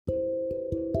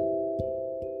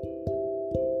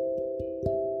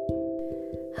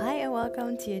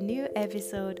welcome to a new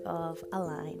episode of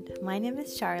Aligned. My name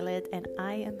is Charlotte and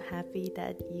I am happy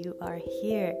that you are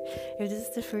here. If this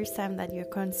is the first time that you're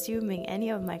consuming any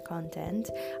of my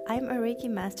content, I'm a Reiki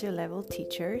Master Level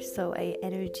teacher, so a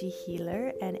energy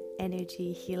healer and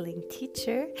energy healing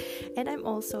teacher, and I'm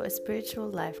also a spiritual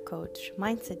life coach,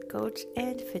 mindset coach,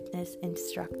 and fitness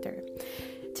instructor.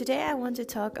 Today I want to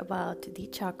talk about the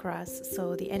chakras,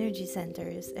 so the energy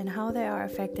centers, and how they are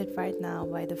affected right now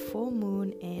by the full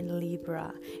moon in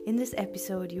Libra. In this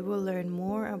episode, you will learn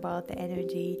more about the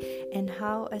energy and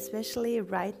how, especially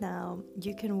right now,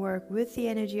 you can work with the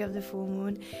energy of the full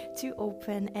moon to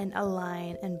open and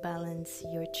align and balance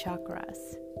your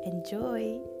chakras.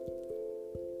 Enjoy!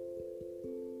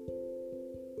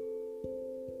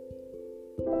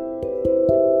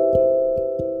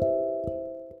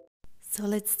 So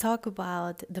let's talk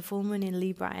about the full moon in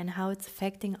Libra and how it's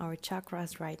affecting our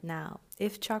chakras right now.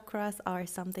 If chakras are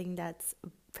something that's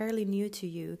fairly new to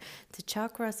you, the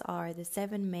chakras are the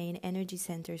 7 main energy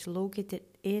centers located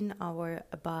in our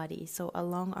body, so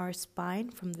along our spine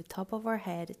from the top of our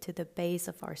head to the base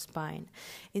of our spine.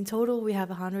 In total, we have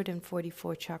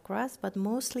 144 chakras, but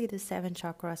mostly the 7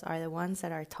 chakras are the ones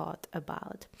that are taught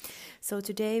about. So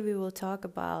today we will talk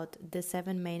about the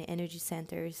 7 main energy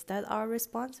centers that are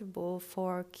responsible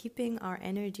for keeping our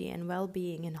energy and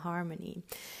well-being in harmony.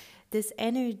 This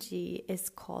energy is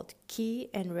called Ki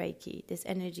in Reiki. This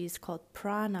energy is called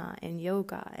Prana in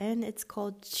yoga, and it's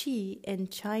called Qi in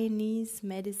Chinese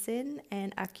medicine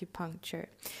and acupuncture.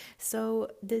 So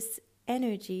this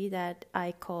energy that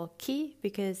I call Ki,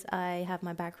 because I have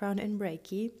my background in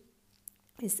Reiki,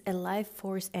 is a life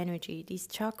force energy. These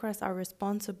chakras are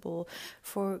responsible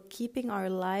for keeping our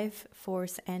life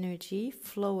force energy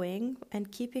flowing and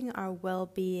keeping our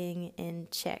well-being in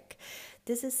check.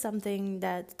 This is something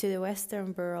that to the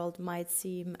Western world might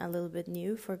seem a little bit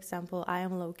new. For example, I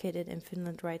am located in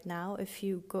Finland right now. If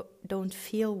you don't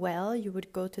feel well, you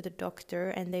would go to the doctor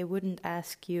and they wouldn't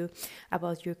ask you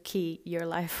about your Ki, your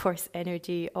life force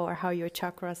energy, or how your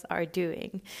chakras are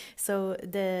doing. So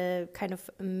the kind of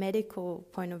medical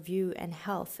point of view and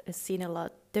health is seen a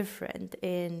lot different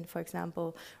in, for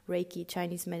example, Reiki,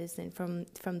 Chinese medicine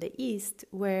from the East,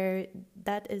 where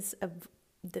that is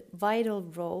the vital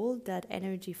role, that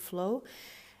energy flow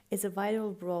is a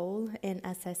vital role in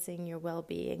assessing your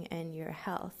well-being and your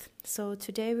health. So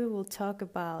today we will talk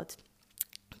about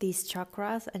these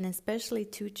chakras, and especially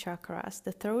 2 chakras,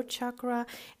 the throat chakra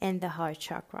and the heart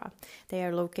chakra. They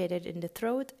are located in the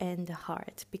throat and the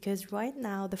heart, because right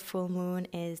now the full moon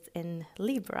is in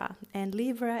Libra, and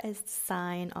Libra is the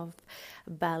sign of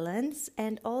balance,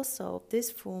 and also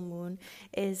this full moon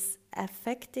is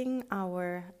affecting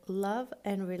our love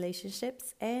and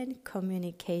relationships and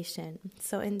communication.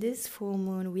 So in this full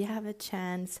moon, we have a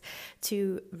chance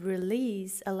to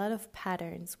release a lot of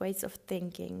patterns, ways of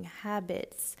thinking,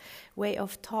 habits, way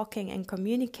of talking and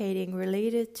communicating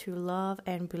related to love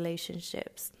and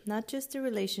relationships. Not just the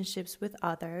relationships with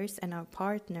others and our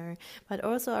partner, but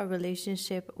also our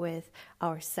relationship with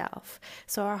ourselves.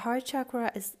 So our heart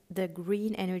chakra is the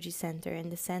green energy center in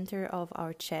the center of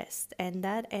our chest, and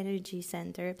that energy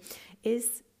center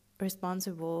is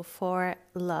responsible for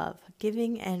love,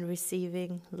 giving and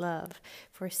receiving love,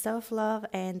 for self-love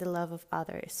and the love of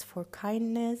others, for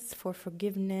kindness, for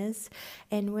forgiveness.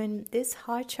 And when this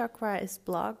heart chakra is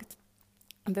blocked,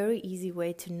 a very easy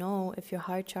way to know if your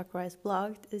heart chakra is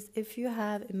blocked is if you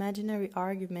have imaginary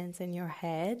arguments in your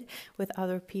head with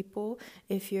other people,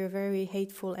 if you're very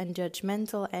hateful and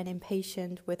judgmental and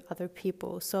impatient with other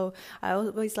people. So I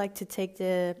always like to take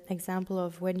the example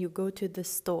of when you go to the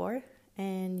store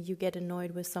and you get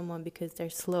annoyed with someone because they're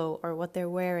slow, or what they're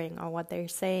wearing, or what they're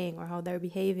saying, or how they're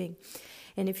behaving.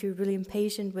 And if you're really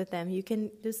impatient with them, you can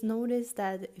just notice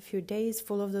that if your day is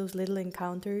full of those little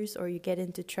encounters, or you get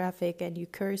into traffic and you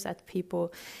curse at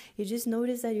people, you just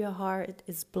notice that your heart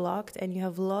is blocked and you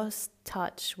have lost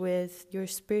touch with your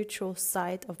spiritual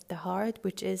side of the heart,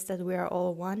 which is that we are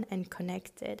all one and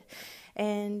connected.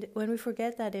 And when we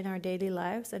forget that in our daily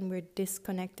lives and we're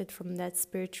disconnected from that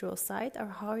spiritual side, our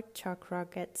heart chakra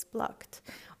gets blocked.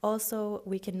 Also,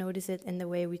 we can notice it in the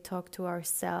way we talk to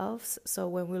ourselves. So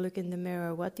when we look in the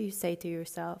mirror, what do you say to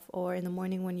yourself? Or in the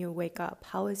morning when you wake up,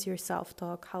 how is your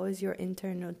self-talk? How is your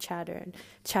internal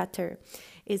chatter?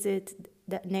 Is it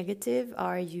that negative?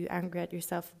 Are you angry at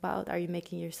yourself about? Are you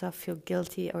making yourself feel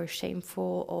guilty or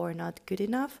shameful or not good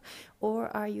enough?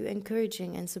 Or are you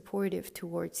encouraging and supportive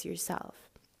towards yourself?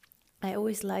 I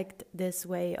always liked this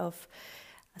way of,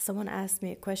 someone asked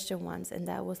me a question once, and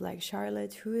that was like,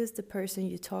 Charlotte, who is the person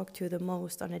you talk to the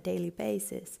most on a daily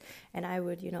basis? And I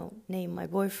would, name my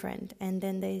boyfriend. And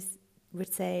then they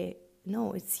would say,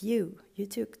 no, it's you. You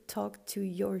talk to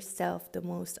yourself the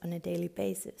most on a daily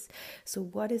basis. So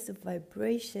what is the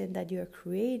vibration that you're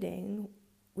creating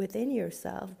within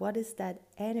yourself? What is that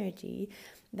energy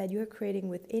that you're creating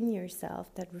within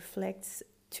yourself that reflects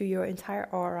to your entire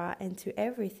aura and to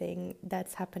everything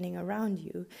that's happening around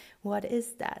you? What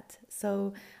is that?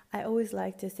 So I always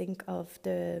like to think of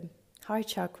the heart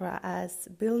chakra as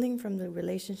building from the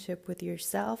relationship with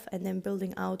yourself and then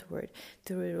building outward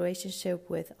to the relationship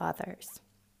with others.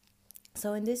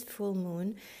 So in this full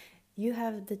moon, you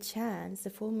have the chance. The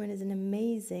full moon is an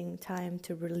amazing time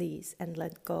to release and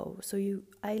let go. So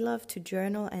I love to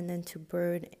journal and then to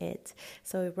burn it.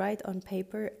 So I write on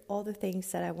paper all the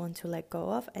things that I want to let go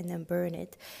of and then burn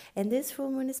it. And this full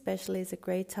moon especially is a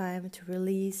great time to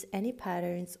release any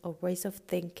patterns or ways of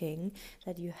thinking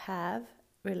that you have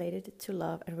related to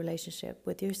love and relationship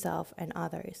with yourself and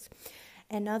others.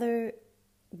 Another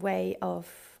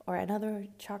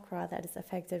chakra that is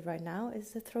affected right now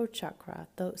is the throat chakra.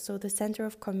 So the center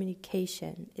of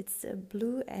communication. It's a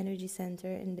blue energy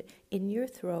center in your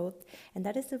throat, and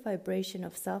that is the vibration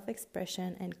of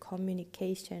self-expression and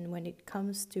communication when it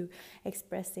comes to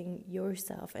expressing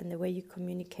yourself and the way you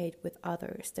communicate with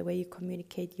others, the way you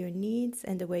communicate your needs,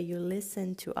 and the way you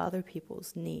listen to other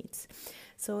people's needs.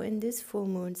 So in this full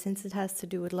moon, since it has to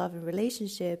do with love and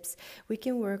relationships, we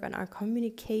can work on our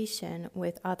communication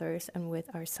with others and with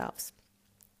ourselves.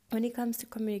 When it comes to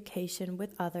communication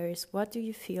with others, what do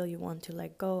you feel you want to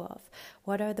let go of?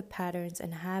 What are the patterns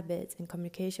and habits in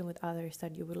communication with others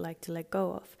that you would like to let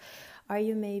go of? Are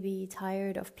you maybe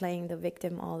tired of playing the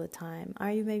victim all the time?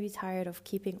 Are you maybe tired of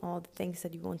keeping all the things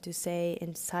that you want to say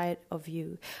inside of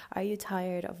you? Are you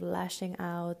tired of lashing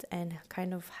out and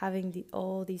kind of having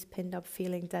all these pinned up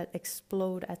feelings that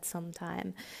explode at some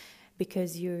time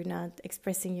because you're not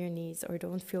expressing your needs or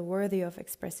don't feel worthy of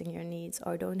expressing your needs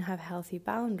or don't have healthy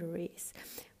boundaries?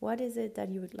 What is it that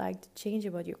you would like to change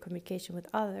about your communication with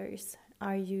others?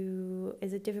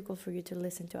 Is it difficult for you to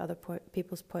listen to other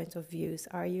people's points of views?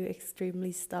 Are you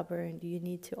extremely stubborn? Do you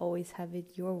need to always have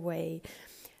it your way?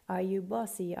 Are you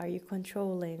bossy? Are you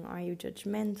controlling? Are you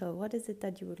judgmental? What is it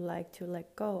that you would like to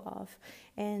let go of?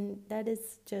 And that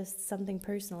is just something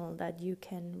personal that you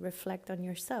can reflect on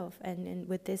yourself. And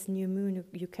with this new moon,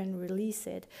 you can release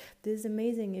it. This is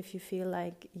amazing if you feel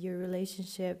like your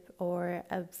relationship or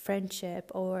a friendship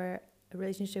or a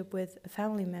relationship with a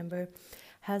family member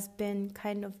has been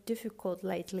kind of difficult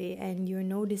lately, and you're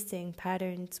noticing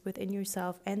patterns within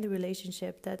yourself and the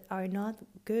relationship that are not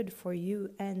good for you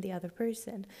and the other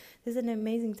person. This is an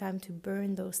amazing time to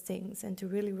burn those things and to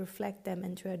really reflect them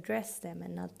and to address them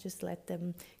and not just let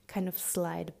them kind of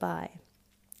slide by.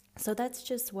 So that's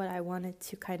just what I wanted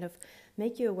to kind of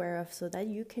make you aware of, so that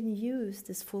you can use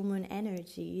this full moon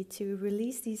energy to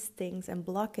release these things and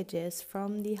blockages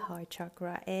from the heart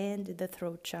chakra and the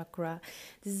throat chakra.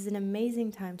 This is an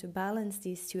amazing time to balance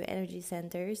these two energy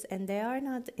centers, and they are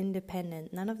not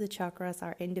independent. None of the chakras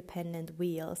are independent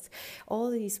wheels. All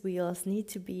these wheels need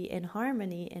to be in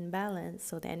harmony and balance.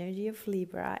 So the energy of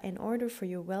Libra, in order for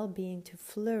your well-being to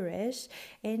flourish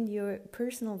and your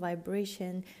personal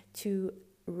vibration to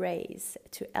raise,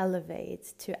 to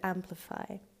elevate, to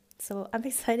amplify. So I'm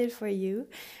excited for you.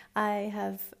 I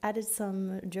have added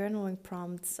some journaling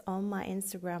prompts on my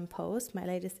Instagram post, my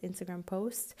latest Instagram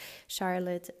post,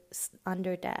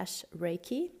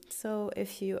 Charlotte_Reiki. So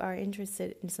if you are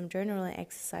interested in some journaling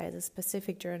exercises,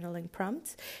 specific journaling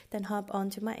prompts, then hop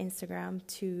onto my Instagram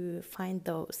to find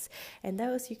those. And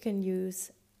those you can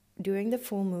use during the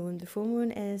full moon. The full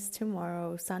moon is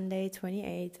tomorrow, Sunday,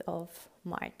 28th of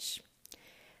March.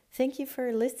 Thank you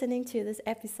for listening to this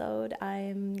episode.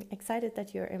 I'm excited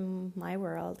that you're in my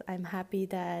world. I'm happy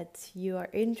that you are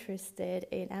interested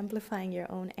in amplifying your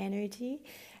own energy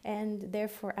and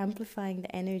therefore amplifying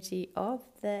the energy of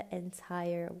the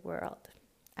entire world.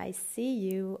 I see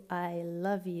you, I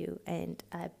love you, and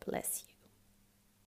I bless you.